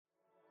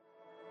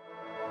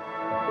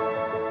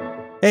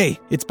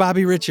Hey, it's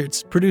Bobby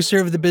Richards, producer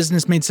of the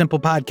Business Made Simple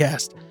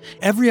podcast.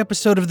 Every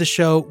episode of the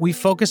show, we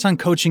focus on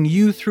coaching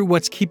you through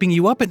what's keeping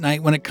you up at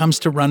night when it comes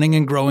to running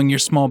and growing your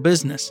small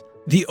business.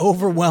 The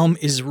overwhelm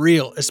is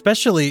real,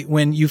 especially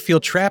when you feel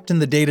trapped in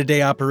the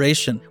day-to-day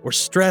operation, or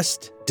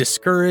stressed,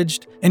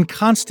 discouraged, and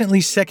constantly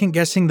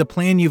second-guessing the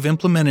plan you've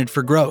implemented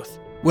for growth.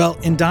 Well,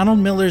 in Donald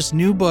Miller's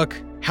new book,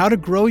 How to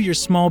Grow Your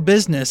Small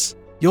Business,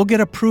 you'll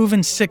get a proven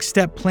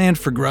 6-step plan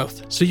for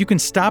growth so you can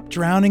stop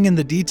drowning in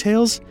the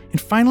details and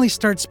finally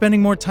start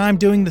spending more time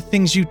doing the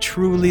things you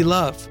truly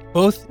love,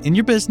 both in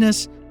your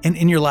business and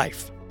in your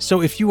life.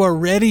 So if you are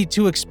ready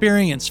to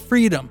experience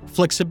freedom,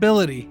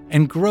 flexibility,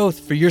 and growth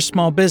for your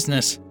small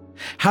business,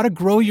 How to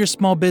Grow Your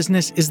Small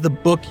Business is the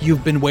book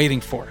you've been waiting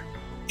for.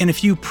 And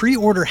if you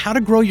pre-order How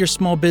to Grow Your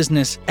Small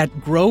Business at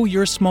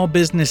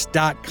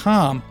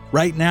growyoursmallbusiness.com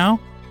right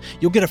now,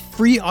 you'll get a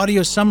free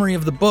audio summary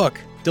of the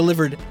book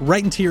delivered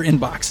right into your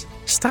inbox.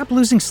 Stop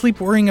losing sleep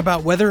worrying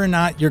about whether or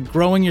not you're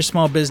growing your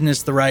small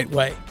business the right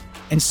way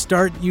and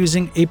start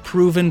using a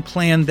proven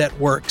plan that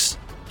works.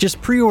 Just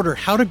pre-order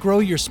How to Grow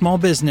Your Small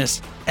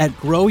Business at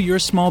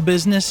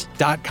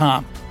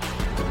growyoursmallbusiness.com.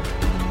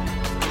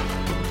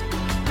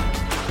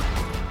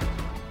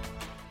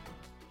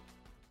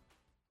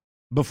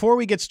 Before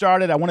we get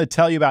started, I want to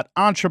tell you about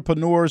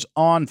Entrepreneurs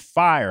on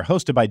Fire,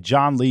 hosted by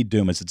John Lee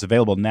Dumas. It's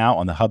available now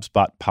on the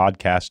HubSpot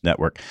Podcast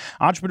Network.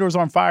 Entrepreneurs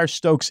on Fire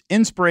stokes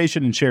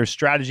inspiration and shares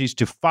strategies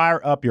to fire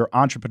up your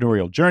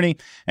entrepreneurial journey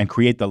and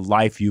create the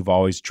life you've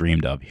always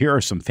dreamed of. Here are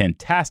some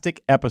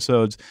fantastic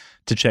episodes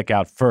to check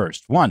out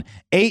first. 1,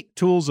 8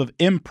 tools of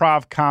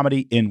improv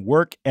comedy in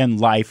work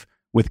and life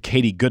with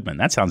Katie Goodman.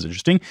 That sounds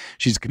interesting.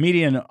 She's a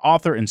comedian,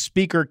 author, and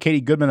speaker.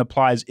 Katie Goodman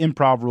applies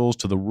improv rules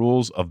to the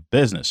rules of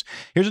business.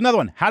 Here's another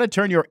one. How to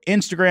turn your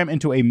Instagram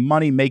into a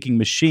money-making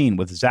machine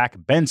with Zach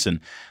Benson.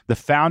 The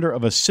founder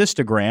of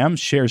Assistagram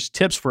shares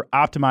tips for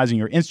optimizing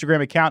your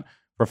Instagram account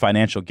for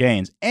financial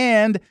gains.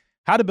 And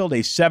how to build a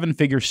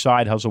 7-figure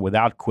side hustle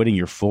without quitting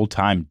your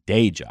full-time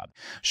day job.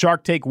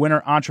 Shark Tank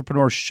winner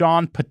entrepreneur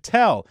Sean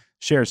Patel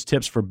shares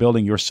tips for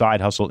building your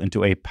side hustle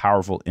into a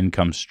powerful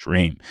income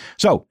stream.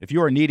 So if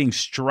you are needing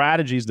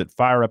strategies that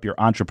fire up your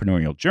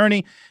entrepreneurial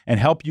journey and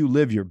help you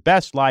live your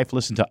best life,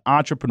 listen to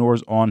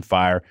Entrepreneurs on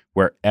Fire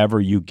wherever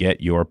you get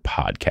your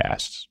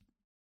podcasts.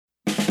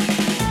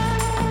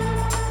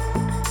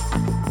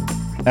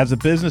 As a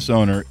business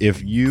owner,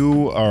 if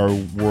you are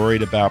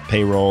worried about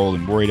payroll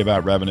and worried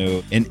about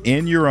revenue, and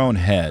in your own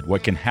head,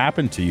 what can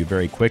happen to you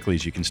very quickly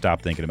is you can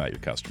stop thinking about your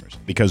customers,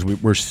 because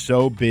we're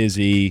so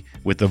busy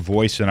with the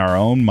voice in our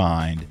own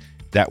mind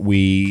that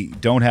we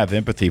don't have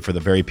empathy for the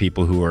very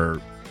people who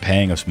are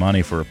paying us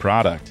money for a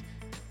product.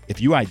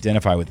 If you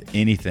identify with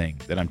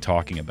anything that I'm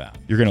talking about,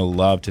 you're going to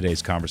love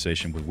today's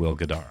conversation with Will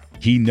Guidara.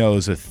 He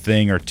knows a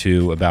thing or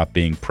two about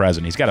being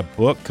present. He's got a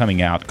book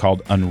coming out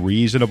called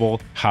Unreasonable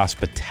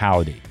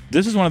Hospitality.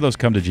 This is one of those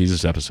come to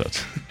Jesus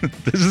episodes.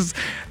 This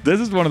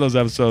is one of those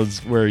episodes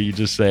where you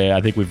just say,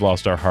 I think we've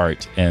lost our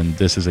heart, and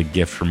this is a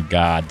gift from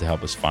God to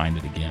help us find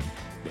it again.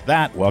 With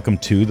that, welcome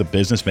to the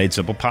Business Made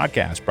Simple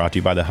podcast, brought to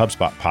you by the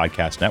HubSpot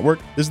Podcast Network.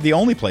 This is the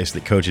only place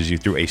that coaches you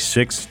through a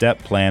 6-step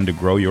plan to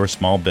grow your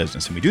small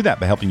business. And we do that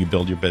by helping you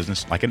build your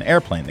business like an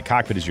airplane. The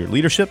cockpit is your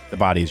leadership, the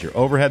body is your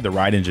overhead, the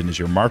right engine is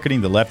your marketing,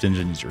 the left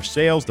engine is your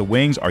sales, the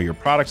wings are your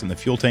products, and the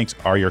fuel tanks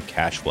are your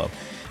cash flow.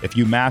 If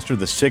you master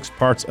the 6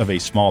 parts of a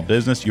small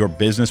business, your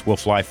business will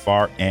fly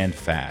far and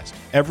fast.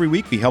 Every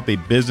week, we help a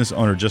business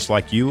owner just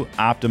like you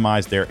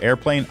optimize their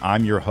airplane.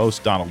 I'm your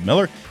host, Donald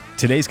Miller.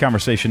 Today's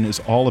conversation is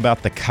all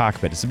about the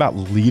cockpit. It's about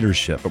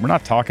leadership, but we're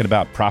not talking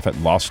about profit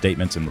and loss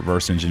statements and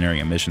reverse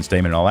engineering a mission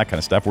statement and all that kind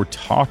of stuff. We're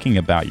talking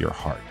about your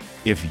heart.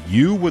 If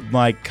you would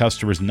like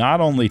customers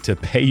not only to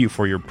pay you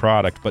for your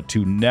product, but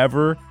to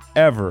never,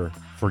 ever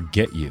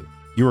forget you,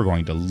 you are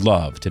going to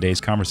love today's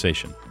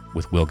conversation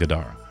with Will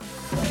Guidara.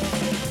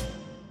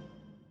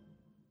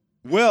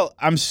 Will,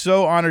 I'm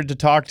so honored to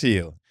talk to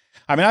you.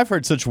 I mean, I've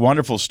heard such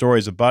wonderful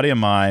stories. A buddy of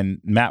mine,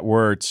 Matt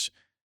Wirtz,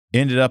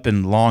 ended up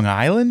in Long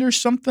Island or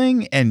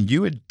something, and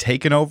you had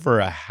taken over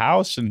a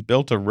house and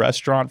built a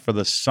restaurant for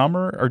the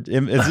summer? Or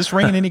is this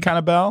ringing any kind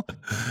of bell?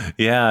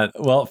 Yeah.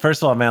 Well,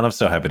 first of all, man, I'm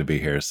so happy to be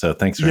here. So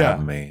thanks for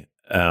having me.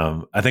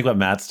 I think what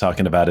Matt's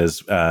talking about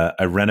is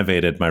I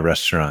renovated my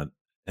restaurant,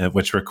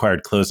 which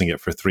required closing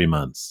it for 3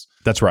 months.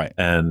 That's right.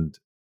 And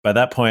by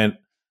that point,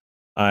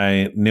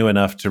 I knew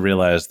enough to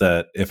realize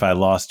that if I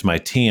lost my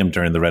team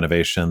during the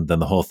renovation, then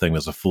the whole thing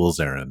was a fool's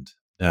errand.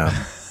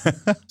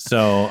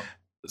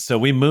 So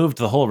we moved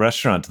the whole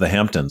restaurant to the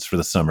Hamptons for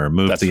the summer,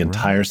 moved the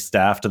entire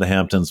staff to the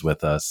Hamptons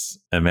with us.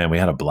 And man, we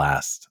had a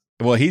blast.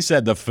 Well, he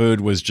said the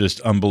food was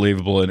just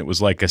unbelievable, and it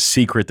was like a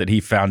secret that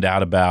he found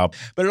out about.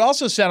 But it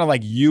also sounded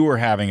like you were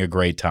having a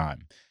great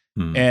time.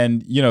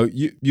 And, you know,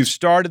 you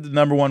started the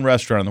 #1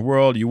 restaurant in the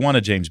world. You won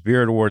a James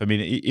Beard Award. I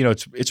mean, you know,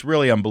 it's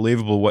really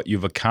unbelievable what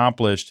you've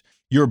accomplished.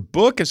 Your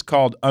book is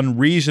called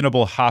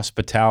Unreasonable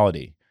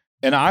Hospitality.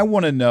 And I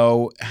want to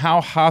know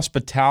how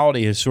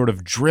hospitality has sort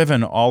of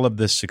driven all of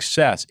this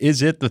success.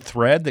 Is it the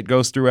thread that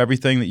goes through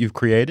everything that you've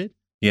created?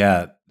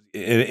 Yeah.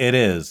 It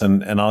is,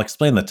 and I'll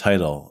explain the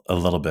title a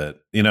little bit.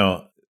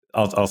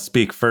 I'll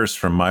speak first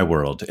from my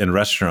world. In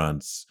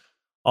restaurants,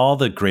 all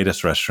the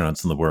greatest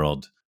restaurants in the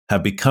world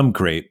have become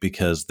great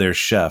because their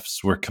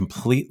chefs were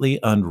completely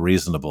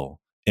unreasonable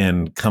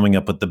in coming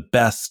up with the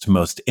best,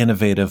 most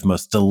innovative,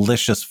 most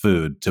delicious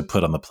food to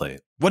put on the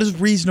plate. What does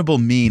reasonable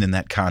mean in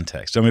that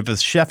context? I mean, if a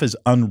chef is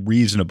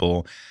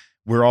unreasonable,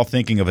 we're all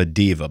thinking of a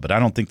diva, but I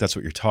don't think that's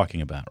what you're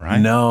talking about, right?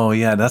 No,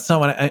 yeah, that's not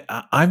what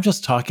I'm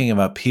just talking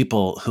about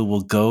people who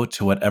will go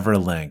to whatever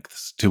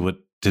lengths to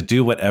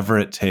do whatever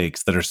it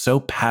takes, that are so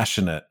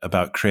passionate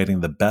about creating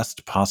the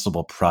best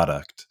possible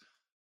product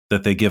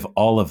that they give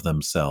all of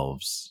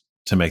themselves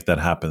to make that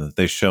happen, that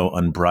they show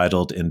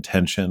unbridled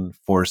intention,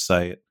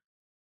 foresight,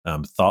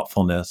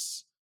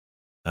 thoughtfulness,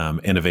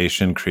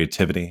 innovation,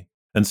 creativity.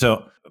 And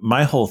so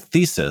my whole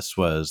thesis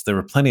was there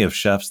were plenty of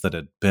chefs that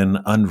had been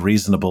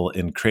unreasonable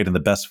in creating the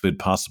best food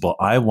possible.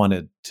 I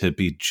wanted to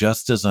be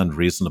just as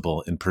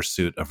unreasonable in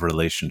pursuit of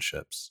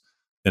relationships,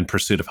 in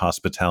pursuit of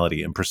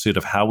hospitality, in pursuit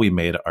of how we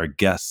made our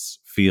guests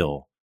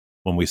feel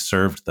when we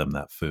served them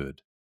that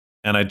food.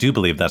 And I do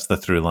believe that's the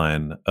through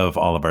line of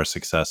all of our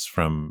success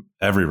from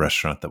every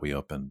restaurant that we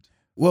opened.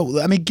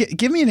 Well, I mean,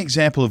 give me an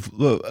example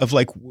of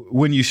like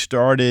when you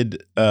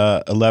started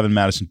 11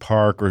 Madison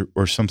Park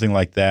or something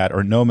like that,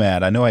 or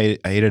Nomad. I know I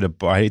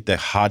ate the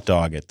hot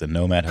dog at the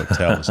Nomad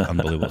Hotel. It's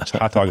unbelievable. It's a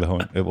hot dog at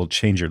home. It will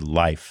change your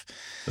life.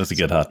 That's a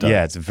good hot dog.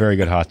 Yeah, it's a very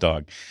good hot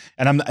dog.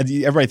 And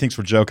everybody thinks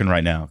we're joking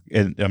right now.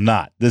 And I'm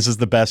not. This is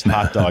the best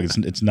hot dog.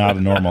 It's not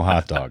a normal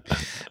hot dog.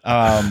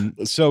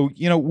 So,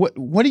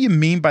 what do you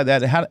mean by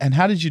that?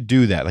 How did you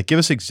do that? Like, give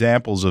us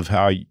examples of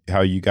how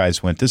you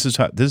guys went. This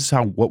is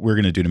how what we're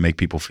going to do to make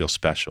people feel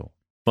special.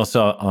 Well,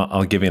 so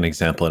I'll give you an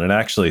example. And it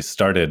actually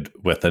started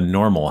with a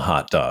normal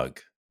hot dog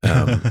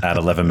at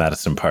 11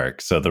 Madison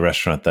Park. So the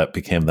restaurant that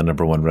became the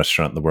 #1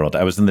 restaurant in the world.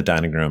 I was in the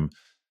dining room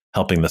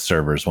helping the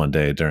servers one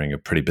day during a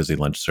pretty busy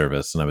lunch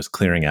service, and I was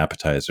clearing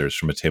appetizers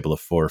from a table of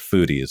 4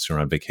 foodies who were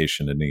on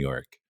vacation in New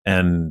York.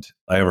 And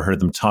I overheard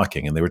them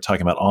talking, and they were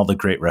talking about all the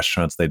great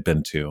restaurants they'd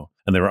been to,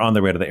 and they were on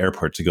their way to the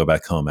airport to go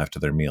back home after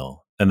their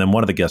meal. And then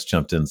one of the guests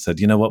jumped in and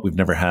said, "You know what we've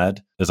never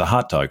had? There's a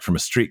hot dog from a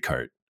street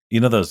cart." You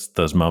know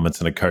those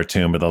moments in a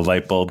cartoon where the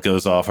light bulb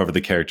goes off over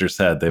the character's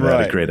head? They've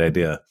had a great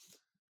idea.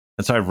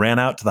 And so I ran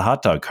out to the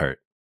hot dog cart,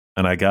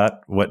 and I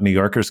got what New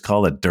Yorkers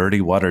call a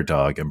dirty water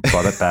dog and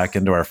brought it back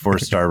into our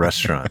 4-star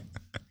restaurant.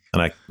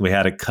 And we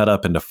had it cut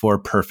up into 4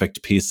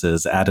 perfect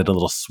pieces, added a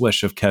little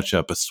swish of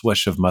ketchup, a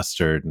swish of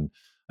mustard, and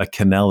a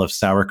quenelle of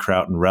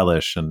sauerkraut and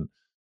relish. And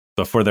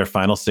before their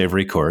final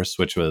savory course,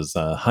 which was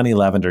honey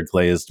lavender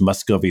glazed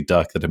Muscovy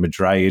duck that had been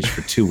dry aged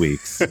for 2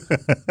 weeks,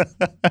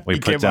 we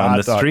put down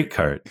the street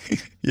cart.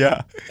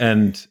 Yeah.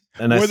 And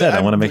I said,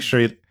 I want to make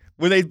sure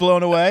were they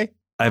blown away?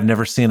 I've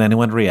never seen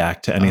anyone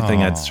react to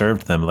anything I'd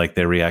served them like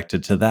they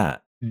reacted to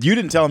that. You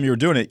didn't tell them you were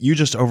doing it. You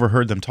just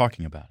overheard them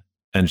talking about it.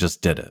 And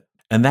just did it.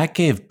 And that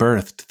gave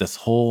birth to this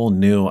whole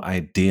new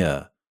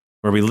idea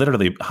where we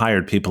literally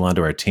hired people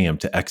onto our team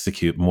to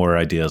execute more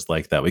ideas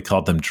like that. We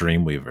called them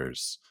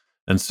Dreamweavers.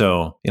 And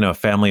so, a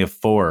family of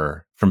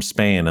 4 from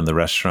Spain in the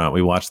restaurant,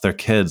 we watched their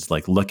kids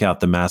look out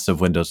the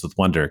massive windows with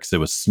wonder because it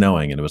was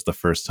snowing and it was the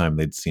first time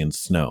they'd seen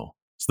snow.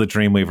 So the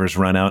Dreamweavers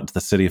run out into the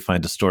city,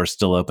 find a store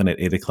still open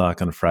at 8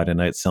 o'clock on Friday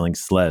night selling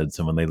sleds.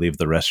 And when they leave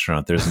the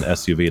restaurant, there's an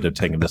SUV to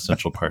take them to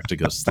Central Park to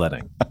go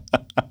sledding.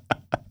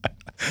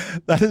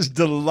 That is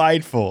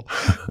delightful.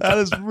 That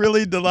is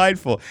really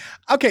delightful.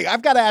 Okay,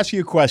 I've got to ask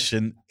you a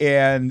question.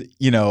 And,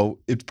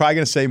 it's probably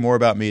going to say more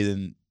about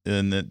me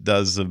than it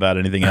does about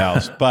anything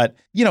else. But,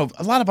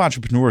 a lot of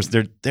entrepreneurs,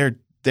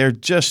 they're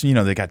just,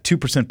 they got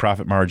 2%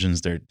 profit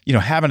margins. They're,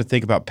 having to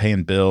think about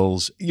paying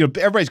bills.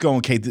 Everybody's going,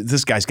 okay,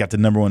 this guy's got the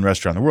 #1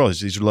 restaurant in the world.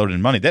 He's loaded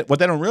in money. What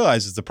they don't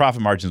realize is the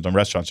profit margins on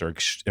restaurants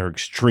are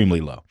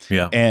extremely low.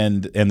 Yeah.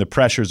 And the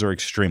pressures are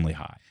extremely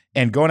high.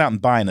 And going out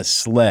and buying a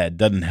sled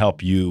doesn't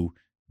help you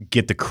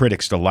get the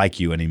critics to like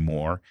you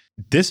anymore.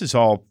 This is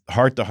all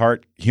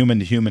heart-to-heart,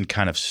 human-to-human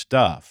kind of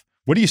stuff.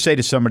 What do you say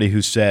to somebody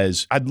who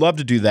says, I'd love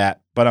to do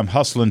that, but I'm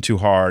hustling too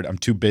hard, I'm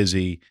too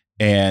busy,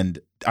 and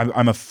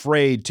I'm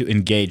afraid to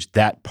engage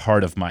that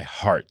part of my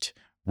heart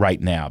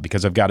right now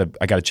because I got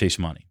to chase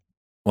money?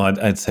 Well,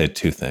 I'd say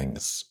 2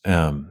 things.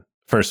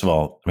 First of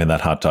all,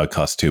 that hot dog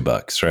costs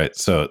 $2, right?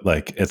 So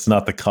it's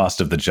not the cost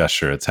of the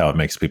gesture, it's how it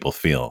makes people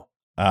feel.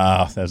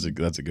 That's a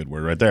good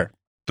word right there.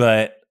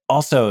 But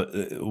also,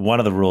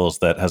 one of the rules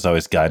that has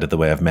always guided the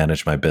way I've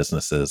managed my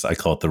businesses, I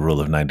call it the rule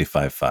of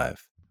 95-5,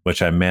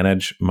 which I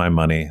manage my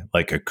money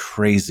like a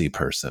crazy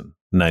person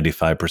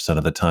 95%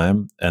 of the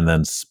time, and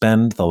then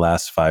spend the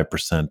last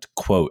 5%,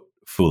 quote,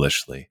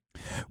 foolishly.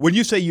 When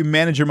you say you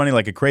manage your money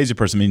like a crazy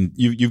person,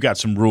 you've got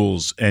some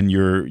rules and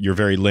you're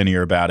very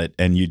linear about it,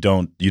 and you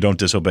don't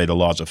disobey the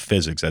laws of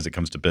physics as it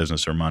comes to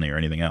business or money or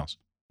anything else.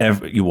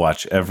 You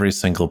watch every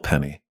single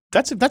penny.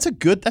 That's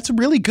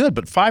really good,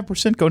 but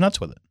 5%, go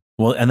nuts with it.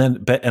 Well,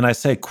 and I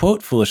say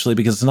quote foolishly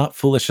because it's not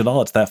foolish at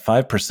all. It's that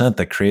 5%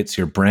 that creates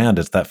your brand.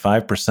 It's that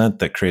 5%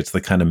 that creates the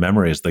kind of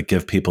memories that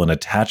give people an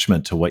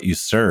attachment to what you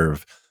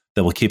serve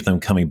that will keep them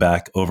coming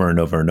back over and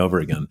over and over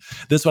again.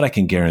 This is what I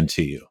can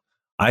guarantee you.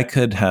 I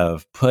could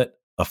have put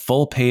a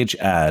full page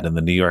ad in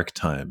the New York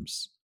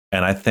Times,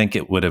 and I think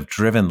it would have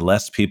driven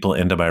less people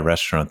into my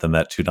restaurant than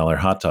that $2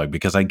 hot dog,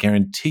 because I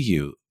guarantee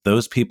you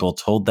those people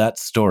told that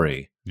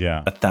story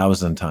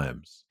 1,000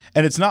 times.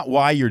 And it's not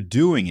why you're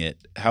doing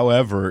it.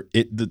 However,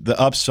 the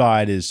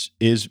upside is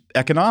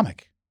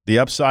economic. The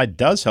upside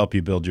does help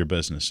you build your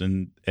business,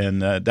 and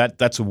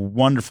that's a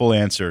wonderful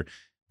answer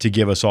to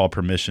give us all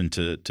permission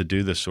to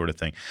do this sort of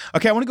thing.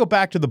 Okay, I want to go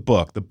back to the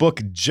book. The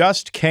book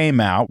just came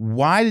out.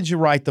 Why did you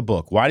write the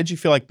book? Why did you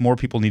feel like more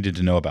people needed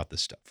to know about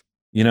this stuff?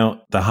 You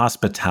know, the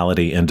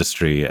hospitality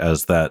industry,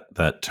 as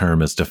that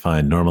term is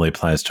defined, normally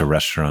applies to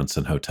restaurants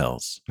and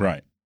hotels.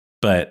 Right.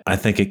 But I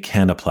think it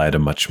can apply to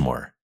much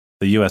more.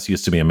 The U.S.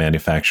 used to be a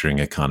manufacturing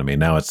economy.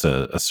 Now it's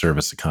a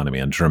service economy,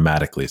 and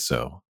dramatically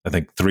so. I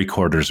think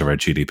 3/4 of our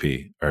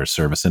GDP are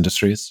service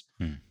industries.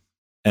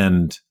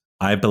 And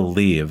I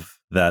believe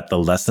that the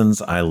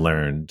lessons I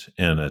learned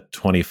in a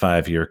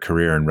 25-year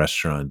career in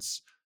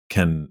restaurants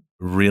can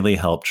really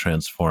help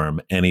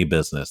transform any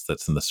business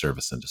that's in the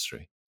service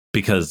industry.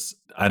 Because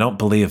I don't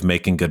believe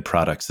making good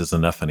products is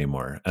enough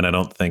anymore. And I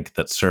don't think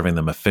that serving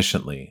them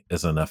efficiently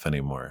is enough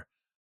anymore.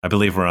 I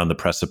believe we're on the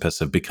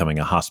precipice of becoming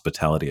a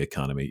hospitality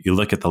economy. You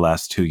look at the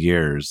last 2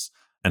 years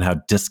and how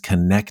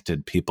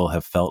disconnected people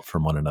have felt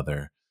from one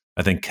another.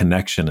 I think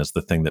connection is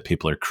the thing that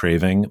people are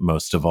craving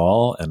most of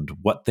all. And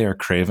what they're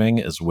craving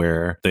is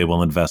where they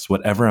will invest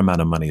whatever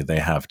amount of money they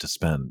have to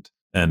spend.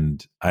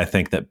 And I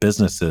think that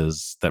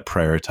businesses that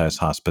prioritize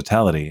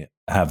hospitality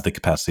have the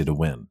capacity to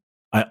win.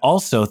 I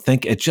also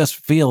think it just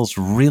feels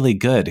really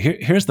good.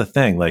 Here's the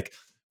thing, like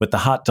with the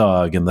hot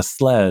dog and the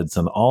sleds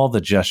and all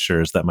the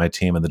gestures that my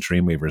team and the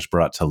Dreamweavers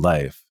brought to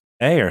life,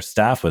 our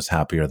staff was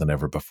happier than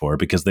ever before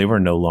because they were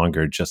no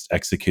longer just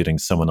executing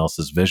someone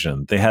else's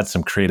vision. They had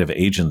some creative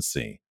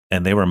agency,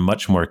 and they were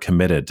much more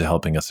committed to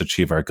helping us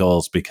achieve our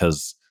goals,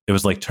 because it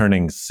was like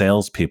turning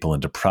salespeople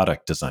into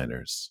product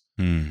designers.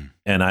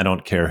 And I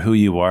don't care who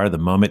you are, the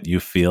moment you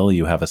feel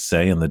you have a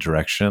say in the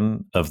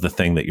direction of the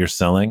thing that you're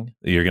selling,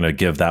 you're going to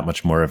give that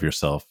much more of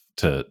yourself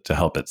to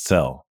help it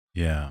sell.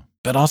 Yeah.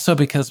 But also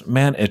because,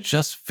 man, it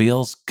just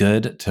feels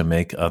good to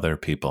make other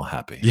people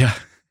happy. Yeah.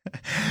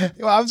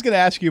 Well, I was going to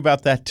ask you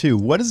about that too.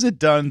 What has it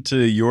done to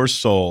your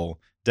soul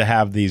to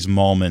have these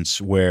moments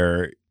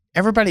where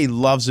everybody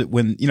loves it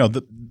when, you know,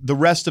 the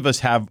rest of us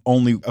have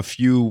only a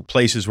few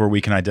places where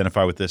we can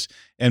identify with this.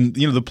 And,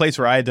 you know, the place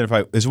where I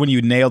identify is when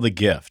you nail the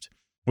gift,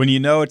 when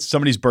you know it's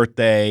somebody's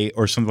birthday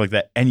or something like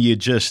that, and you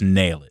just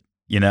nail it,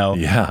 you know?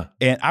 Yeah.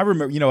 And I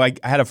remember, you know, I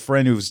had a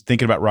friend who was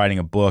thinking about writing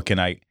a book, and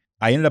I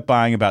ended up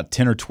buying about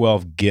 10 or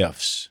 12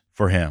 gifts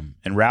for him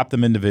and wrapped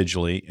them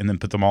individually and then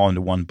put them all into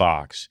one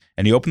box.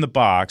 And he opened the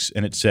box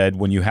and it said,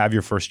 when you have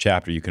your first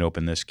chapter, you can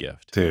open this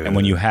gift. Dude. And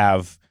when you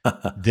have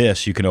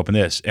this, you can open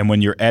this. And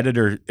when your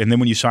editor, and then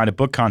when you sign a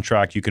book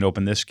contract, you can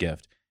open this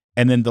gift.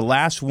 And then the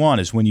last one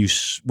is when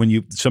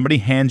somebody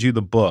hands you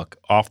the book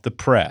off the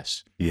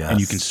press,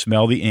 and you can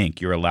smell the ink,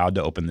 you're allowed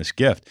to open this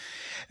gift.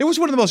 It was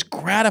one of the most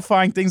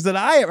gratifying things that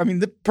I mean,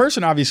 the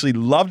person obviously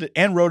loved it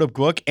and wrote a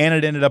book, and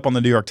it ended up on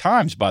the New York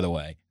Times, by the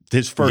way,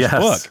 his first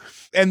book.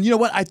 And you know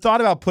what? I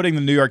thought about putting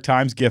the New York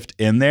Times gift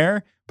in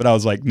there, but I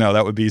was like, no,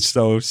 that would be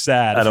so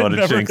sad. I don't want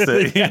to jinx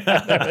it.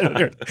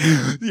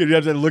 You'd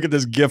have to look at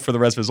this gift for the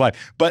rest of his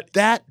life. But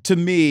that, to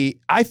me,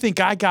 I think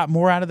I got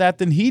more out of that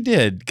than he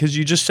did, because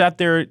you just sat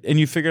there and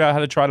you figured out how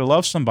to try to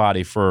love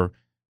somebody for,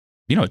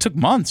 you know, it took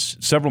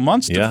several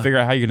months to figure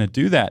out how you're going to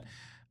do that.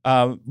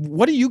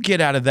 What do you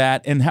get out of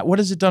that, and what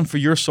has it done for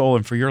your soul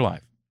and for your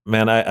life?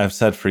 Man, I've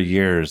said for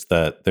years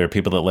that there are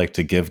people that like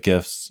to give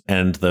gifts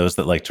and those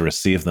that like to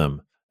receive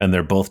them, and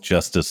they're both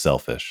just as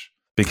selfish.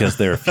 Because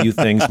there are few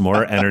things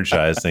more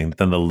energizing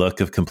than the look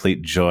of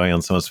complete joy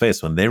on someone's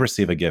face. When they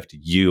receive a gift,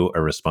 you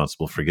are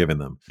responsible for giving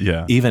them.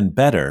 Yeah. Even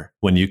better,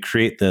 when you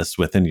create this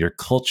within your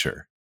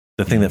culture,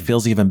 the thing that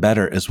feels even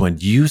better is when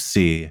you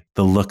see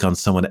the look on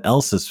someone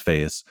else's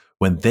face,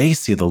 when they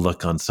see the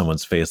look on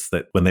someone's face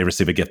that when they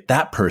receive a gift,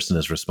 that person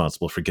is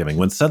responsible for giving.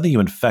 When suddenly you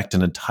infect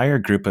an entire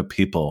group of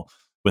people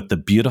with the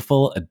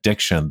beautiful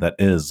addiction that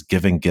is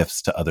giving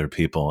gifts to other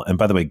people. And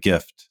by the way,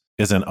 gift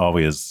isn't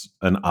always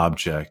an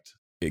object.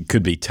 It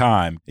could be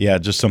time. Yeah,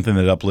 just something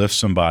that uplifts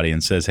somebody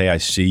and says, hey, I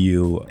see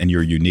you and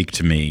you're unique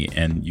to me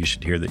and you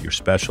should hear that you're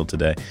special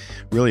today.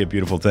 Really a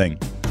beautiful thing.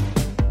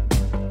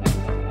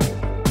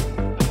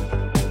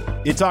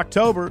 It's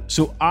October,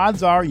 so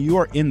odds are you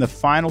are in the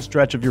final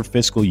stretch of your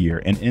fiscal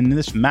year. And in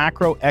this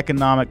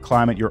macroeconomic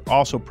climate, you're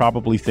also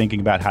probably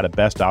thinking about how to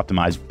best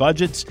optimize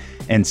budgets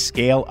and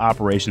scale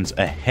operations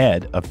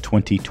ahead of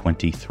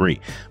 2023.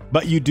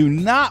 But you do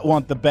not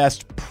want the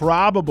best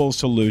probable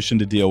solution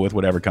to deal with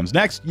whatever comes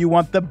next. You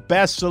want the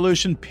best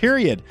solution,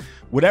 period.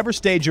 Whatever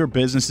stage your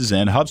business is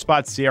in,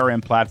 HubSpot's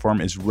CRM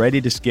platform is ready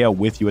to scale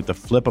with you at the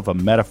flip of a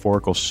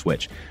metaphorical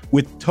switch.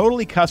 With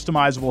totally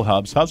customizable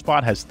hubs,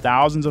 HubSpot has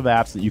thousands of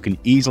apps that you can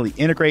easily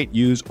integrate,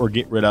 use, or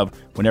get rid of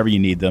whenever you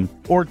need them,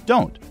 or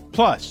don't.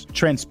 Plus,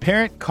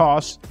 transparent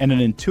costs and an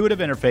intuitive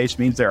interface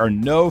means there are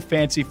no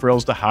fancy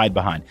frills to hide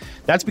behind.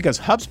 That's because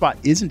HubSpot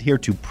isn't here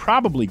to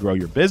probably grow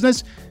your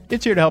business.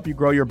 It's here to help you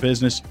grow your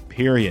business,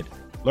 period.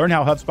 Learn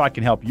how HubSpot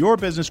can help your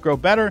business grow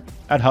better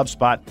at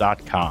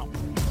HubSpot.com.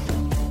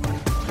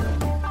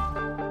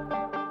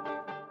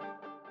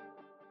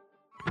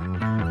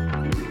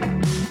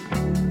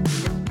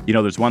 You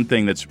know, there's one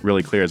thing that's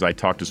really clear as I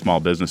talk to small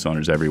business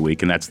owners every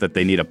week, and that's that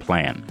they need a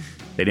plan.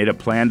 They need a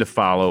plan to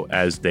follow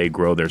as they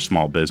grow their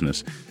small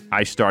business.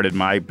 I started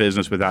my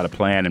business without a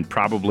plan, and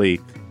probably,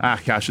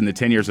 in the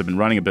 10 years I've been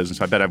running a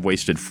business, I bet I've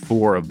wasted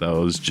 4 of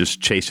those just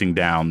chasing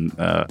down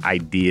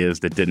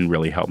ideas that didn't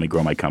really help me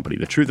grow my company.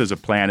 The truth is, a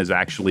plan is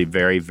actually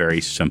very, very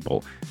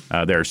simple.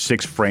 There are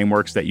 6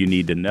 frameworks that you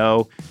need to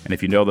know, and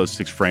if you know those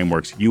 6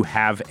 frameworks, you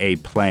have a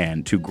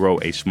plan to grow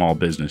a small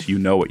business. You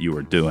know what you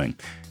are doing.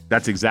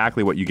 That's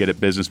exactly what you get at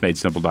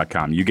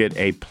businessmadesimple.com. You get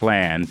a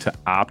plan to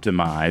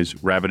optimize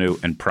revenue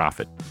and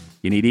profit.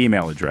 You need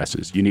email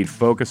addresses. You need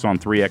focus on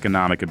 3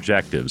 economic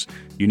objectives.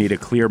 You need a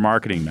clear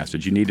marketing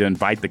message. You need to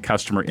invite the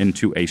customer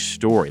into a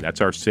story.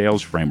 That's our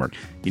sales framework.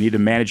 You need to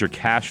manage your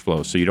cash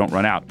flow so you don't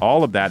run out.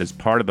 All of that is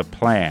part of the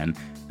plan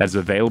that's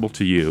available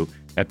to you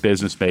at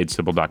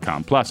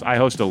businessmadesimple.com. Plus, I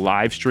host a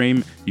live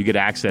stream. You get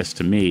access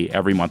to me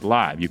every month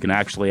live. You can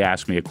actually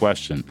ask me a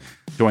question.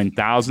 Join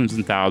thousands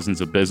and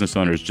thousands of business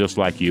owners just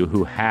like you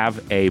who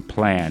have a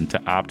plan to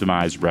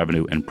optimize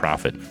revenue and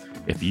profit.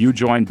 If you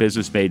join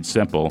Business Made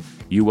Simple,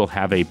 you will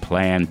have a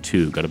plan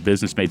too. Go to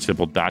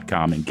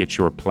businessmadesimple.com and get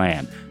your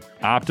plan.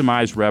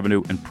 Optimize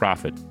revenue and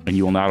profit, and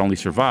you will not only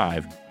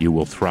survive, you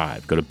will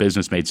thrive. Go to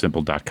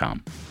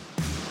businessmadesimple.com.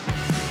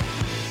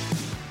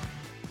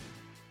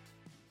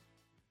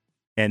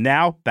 And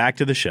now, back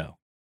to the show.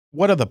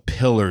 What are the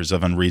pillars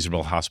of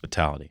unreasonable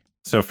hospitality?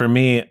 So for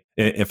me,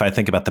 if I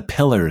think about the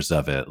pillars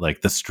of it,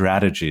 like the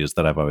strategies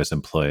that I've always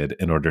employed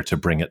in order to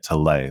bring it to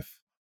life,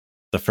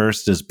 the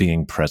first is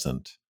being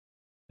present,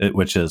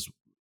 which is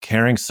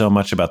caring so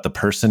much about the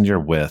person you're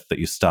with that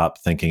you stop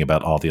thinking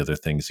about all the other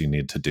things you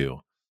need to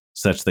do,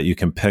 such that you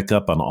can pick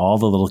up on all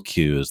the little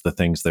cues, the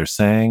things they're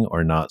saying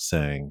or not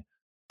saying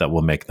that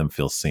will make them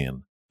feel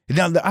seen.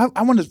 Now,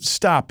 I want to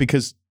stop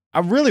because I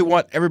really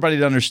want everybody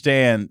to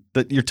understand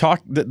that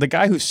the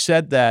guy who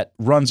said that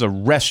runs a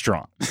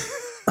restaurant.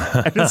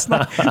 And it's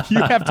not,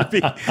 you have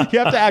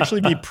to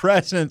actually be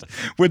present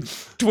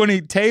with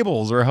 20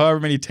 tables or however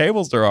many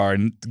tables there are,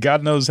 and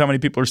God knows how many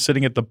people are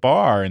sitting at the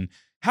bar. And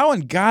how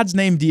in God's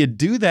name do you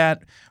do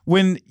that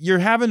when you're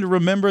having to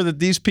remember that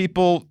these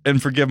people,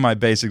 and forgive my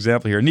base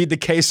example here, need the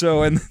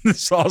queso and the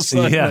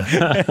salsa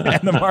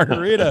and the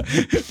margarita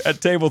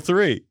at table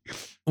 3?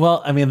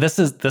 Well, I mean, this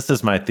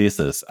is my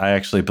thesis. I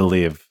actually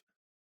believe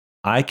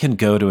I can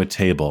go to a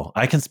table,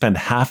 I can spend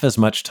half as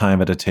much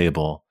time at a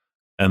table,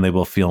 and they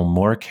will feel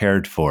more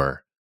cared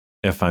for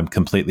if I'm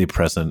completely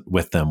present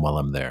with them while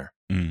I'm there.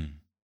 Mm.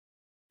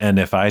 And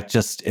if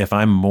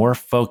I'm more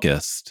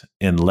focused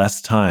in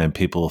less time,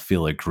 people will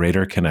feel a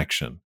greater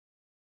connection.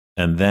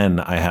 And then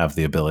I have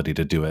the ability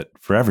to do it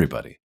for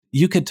everybody.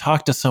 You could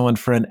talk to someone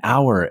for an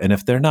hour, and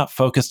if they're not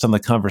focused on the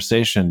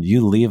conversation,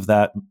 you leave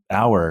that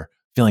hour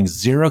feeling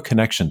zero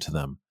connection to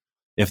them.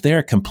 If they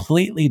are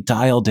completely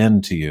dialed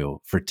into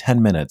you for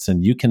 10 minutes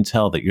and you can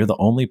tell that you're the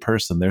only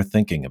person they're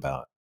thinking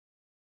about,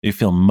 you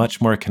feel much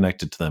more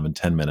connected to them in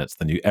 10 minutes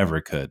than you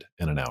ever could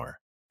in an hour.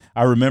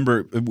 I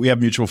remember we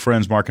have mutual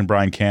friends, Mark and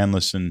Brian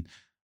Canlis, and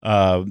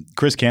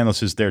Chris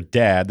Canlis is their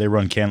dad. They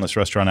run Canlis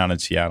Restaurant out in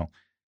Seattle.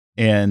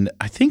 And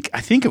I think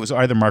it was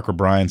either Mark or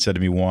Brian said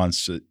to me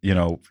once,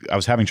 I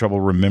was having trouble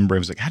remembering.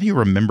 I was like, how do you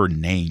remember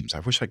names? I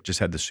wish I just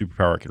had the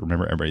superpower I could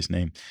remember everybody's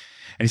name.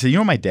 And he said,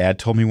 what my dad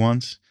told me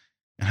once?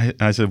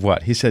 And I said,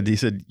 what? He said,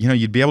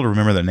 you'd be able to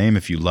remember their name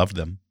if you loved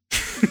them.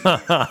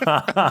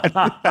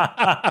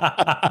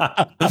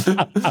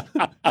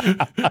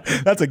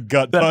 That's a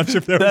gut punch.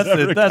 If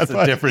that's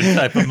a different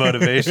type of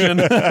motivation.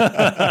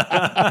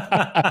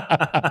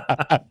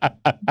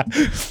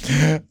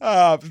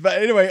 But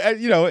anyway,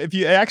 if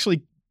you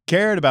actually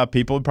cared about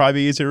people, it'd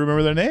probably be easier to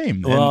remember their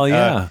name. Well,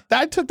 yeah.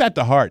 I took that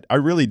to heart. I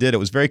really did. It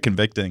was very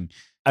convicting.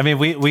 I mean,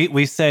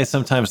 we say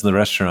sometimes in the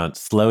restaurant,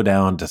 slow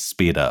down to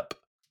speed up.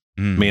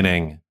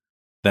 Meaning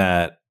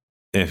that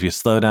if you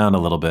slow down a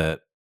little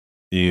bit,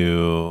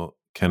 you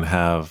can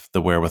have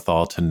the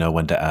wherewithal to know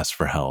when to ask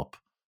for help,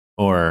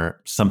 or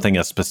something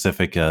as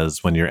specific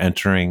as when you're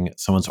entering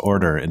someone's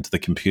order into the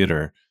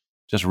computer,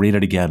 just read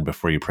it again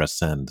before you press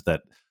send.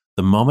 That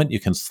the moment you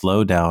can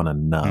slow down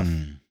enough,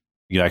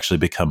 you actually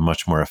become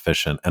much more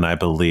efficient. And I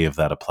believe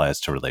that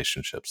applies to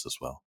relationships as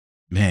well.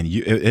 Man,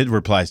 it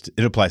applies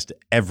to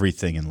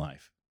everything in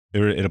life.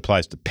 It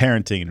applies to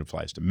parenting. It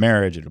applies to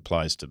marriage. It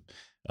applies to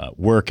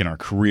work and our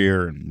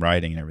career and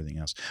writing and everything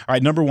else. All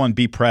right, number 1,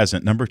 be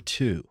present. Number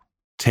 2,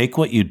 take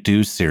what you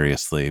do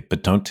seriously,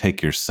 but don't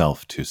take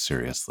yourself too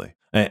seriously.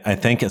 I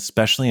think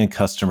especially in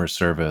customer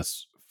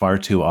service, far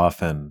too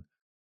often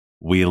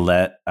we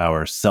let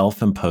our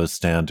self-imposed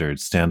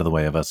standards stand in the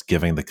way of us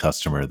giving the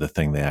customer the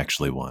thing they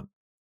actually want.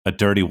 a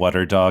dirty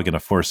water dog in a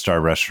 4-star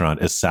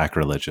restaurant is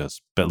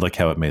sacrilegious, but look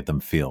how it made them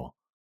feel.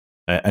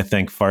 I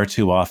think far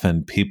too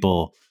often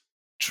people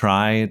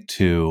try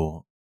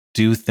to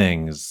do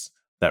things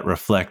that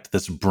reflect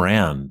this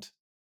brand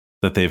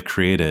that they've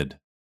created,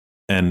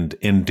 and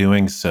in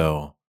doing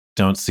so,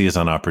 don't seize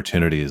on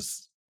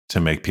opportunities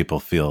to make people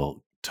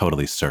feel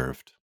totally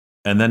served.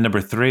 And then number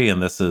 3,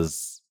 and this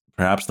is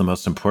perhaps the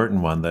most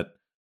important one, that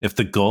if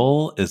the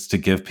goal is to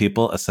give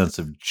people a sense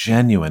of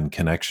genuine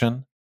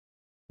connection,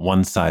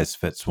 one size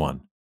fits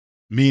one.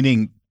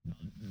 Meaning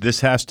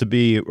this has to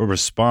be a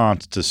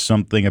response to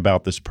something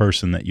about this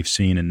person that you've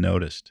seen and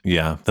noticed.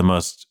 Yeah, the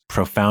most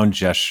profound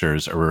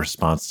gestures are a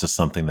response to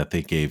something that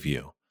they gave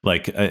you.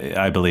 Like,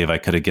 I believe I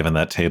could have given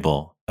that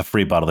table a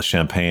free bottle of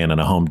champagne and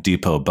a Home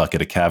Depot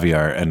bucket of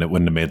caviar, and it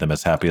wouldn't have made them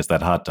as happy as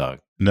that hot dog.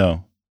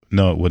 No,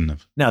 it wouldn't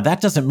have. Now,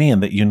 that doesn't mean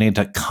that you need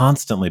to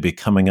constantly be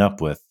coming up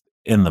with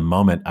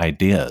in-the-moment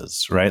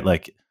ideas, right?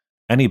 Like,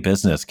 any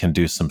business can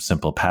do some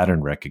simple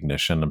pattern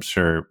recognition. I'm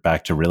sure,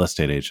 back to real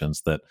estate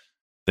agents, that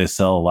they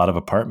sell a lot of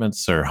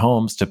apartments or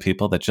homes to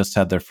people that just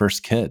had their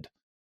first kid.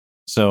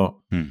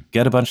 So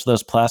get a bunch of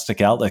those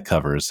plastic outlet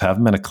covers, have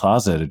them in a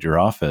closet at your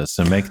office,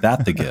 and make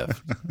that the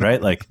gift,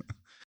 right? Like,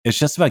 it's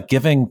just about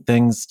giving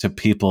things to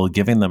people,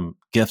 giving them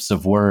gifts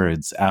of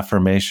words,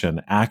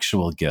 affirmation,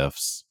 actual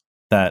gifts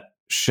that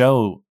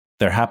show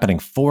they're happening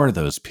for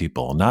those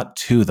people, not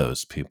to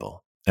those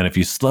people. And if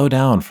you slow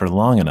down for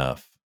long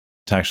enough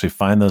to actually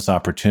find those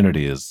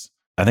opportunities,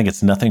 I think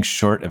it's nothing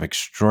short of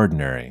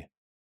extraordinary,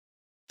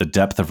 the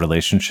depth of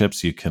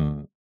relationships you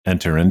can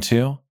enter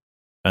into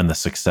and the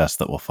success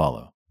that will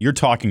follow. You're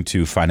talking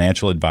to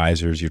financial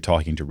advisors, you're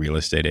talking to real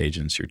estate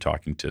agents, you're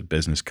talking to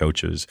business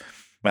coaches.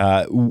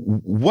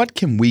 What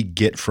can we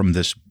get from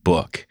this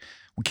book?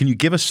 Can you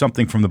give us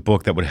something from the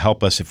book that would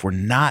help us if we're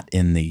not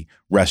in the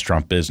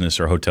restaurant business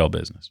or hotel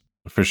business?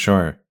 For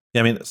sure.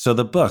 Yeah, I mean, so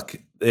the book,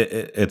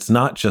 it's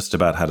not just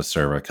about how to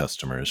serve our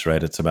customers,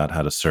 right? It's about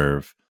how to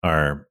serve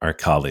our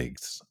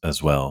colleagues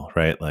as well,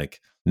 right? Like,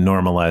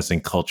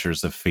 normalizing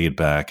cultures of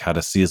feedback, how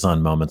to seize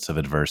on moments of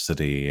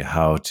adversity,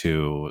 how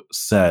to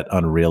set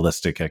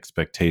unrealistic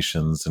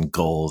expectations and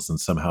goals and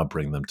somehow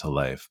bring them to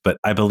life. But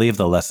I believe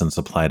the lessons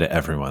apply to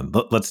everyone.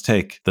 Let's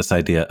take this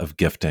idea of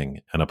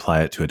gifting and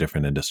apply it to a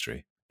different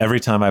industry. Every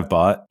time I've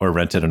bought or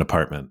rented an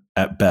apartment,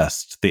 at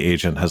best, the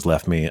agent has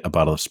left me a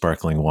bottle of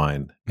sparkling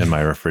wine in my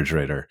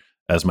refrigerator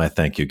as my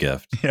thank you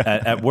gift.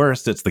 Yeah. At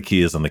worst, it's the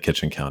keys on the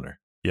kitchen counter.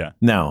 Yeah.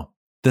 Now,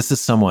 this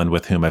is someone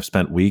with whom I've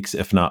spent weeks,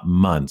 if not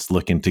months,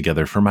 looking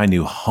together for my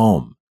new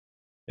home.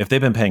 If they've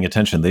been paying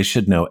attention, they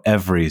should know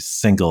every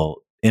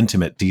single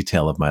intimate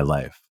detail of my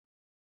life.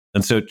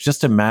 And so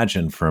just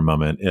imagine for a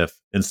moment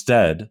if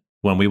instead,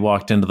 when we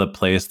walked into the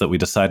place that we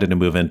decided to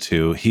move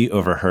into, he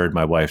overheard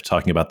my wife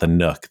talking about the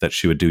nook that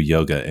she would do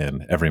yoga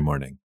in every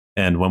morning.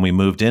 And when we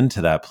moved into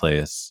that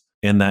place,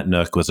 in that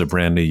nook was a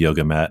brand new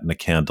yoga mat and a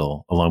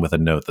candle, along with a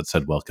note that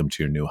said, "Welcome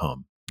to your new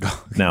home."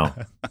 Now,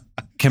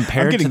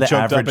 compared to the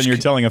average, up and you're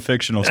telling a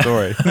fictional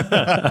story.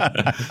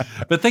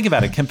 But think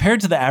about it.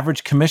 Compared to the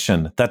average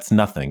commission, that's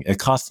nothing. It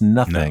costs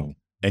nothing. No.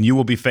 And you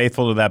will be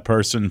faithful to that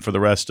person for the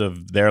rest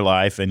of their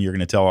life, and you're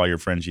going to tell all your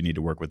friends you need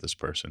to work with this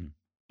person.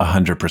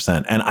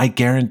 100%. And I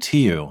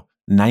guarantee you,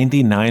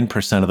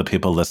 99% of the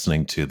people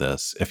listening to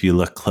this, if you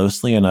look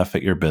closely enough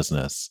at your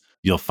business,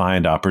 you'll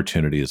find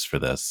opportunities for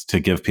this to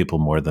give people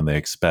more than they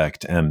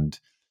expect. And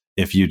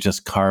if you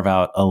just carve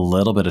out a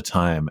little bit of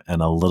time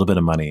and a little bit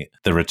of money,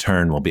 the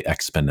return will be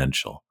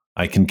exponential.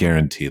 I can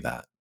guarantee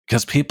that.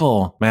 Because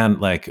people, man,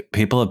 like,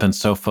 people have been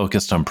so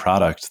focused on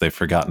products, they've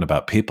forgotten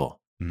about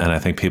people. Mm-hmm. And I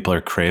think people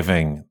are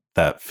craving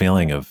that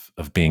feeling of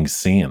being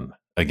seen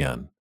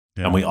again.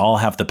 Yeah. And we all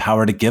have the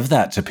power to give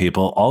that to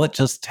people. All it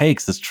just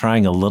takes is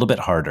trying a little bit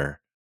harder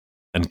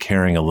and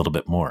caring a little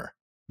bit more.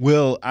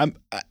 Will, I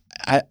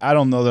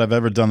don't know that I've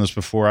ever done this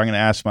before. I'm going to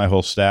ask my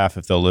whole staff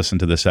if they'll listen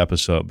to this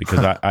episode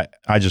because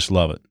I just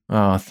love it.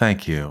 Oh,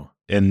 thank you.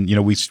 And, you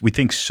know, we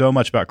think so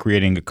much about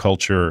creating a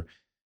culture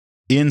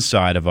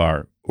inside of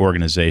our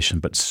organization,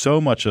 but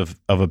so much of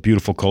a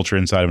beautiful culture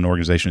inside of an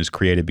organization is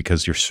created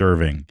because you're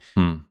serving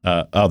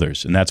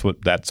others. And that's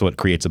what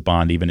creates a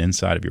bond even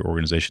inside of your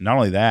organization. Not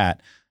only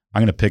that, I'm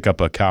going to pick up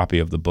a copy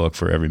of the book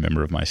for every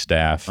member of my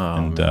staff. Oh,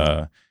 and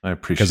I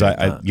appreciate that.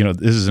 Because you know,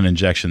 this is an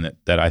injection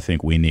that I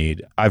think we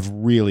need. I've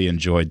really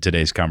enjoyed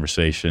today's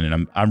conversation,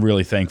 and I'm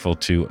really thankful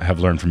to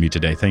have learned from you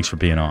today. Thanks for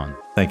being on.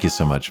 Thank you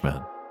so much,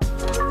 man.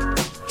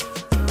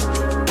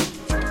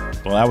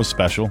 Well, that was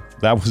special.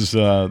 That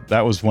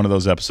was one of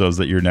those episodes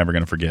that you're never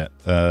going to forget.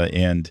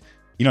 And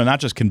you know, not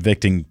just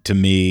convicting to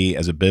me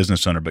as a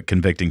business owner, but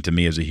convicting to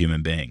me as a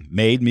human being.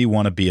 Made me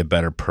want to be a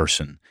better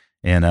person.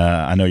 And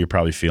I know you're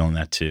probably feeling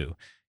that too.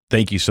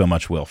 Thank you so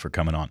much, Will, for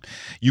coming on.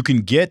 You can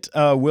get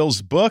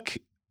Will's book,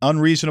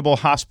 Unreasonable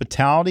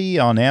Hospitality,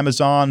 on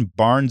Amazon,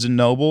 Barnes &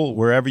 Noble,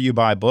 wherever you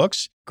buy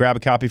books. Grab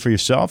a copy for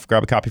yourself.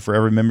 Grab a copy for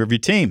every member of your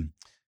team.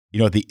 You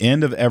know, at the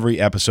end of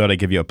every episode, I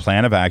give you a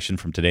plan of action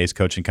from today's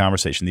coaching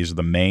conversation. These are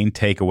the main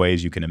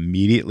takeaways you can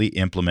immediately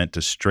implement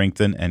to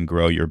strengthen and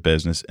grow your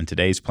business. And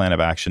today's plan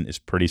of action is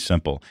pretty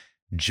simple.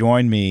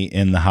 join me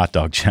in the hot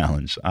dog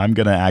challenge. I'm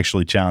going to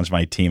actually challenge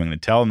my team. I'm going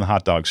to tell them the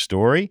hot dog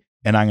story,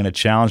 and I'm going to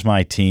challenge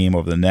my team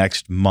over the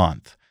next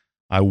month.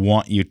 I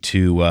want you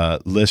to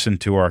listen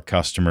to our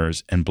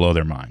customers and blow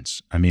their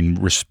minds. I mean,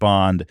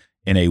 respond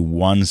in a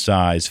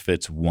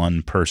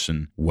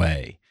one-size-fits-one-person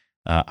way.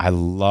 I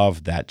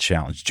love that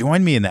challenge.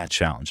 Join me in that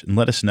challenge and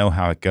let us know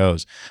how it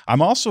goes.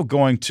 I'm also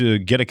going to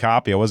get a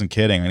copy. I wasn't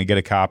kidding. I'm going to get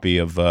a copy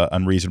of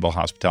Unreasonable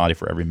Hospitality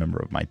for every member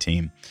of my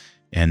team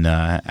and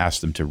ask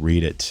them to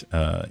read it.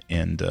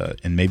 And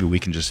maybe we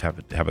can just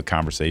have a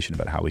conversation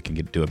about how we can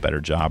do a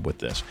better job with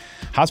this.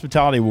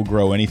 Hospitality will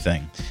grow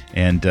anything.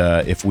 And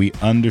if we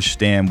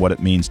understand what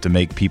it means to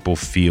make people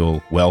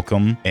feel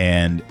welcome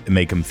and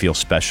make them feel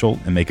special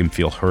and make them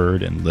feel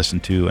heard and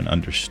listened to and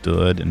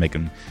understood and make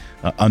them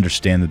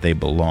understand that they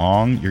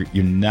belong,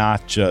 you're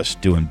not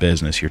just doing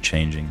business, you're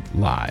changing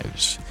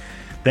lives.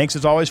 Thanks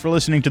as always for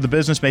listening to the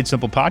Business Made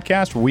Simple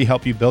podcast, where we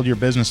help you build your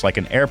business like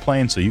an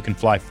airplane so you can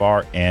fly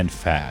far and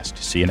fast.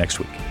 See you next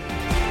week.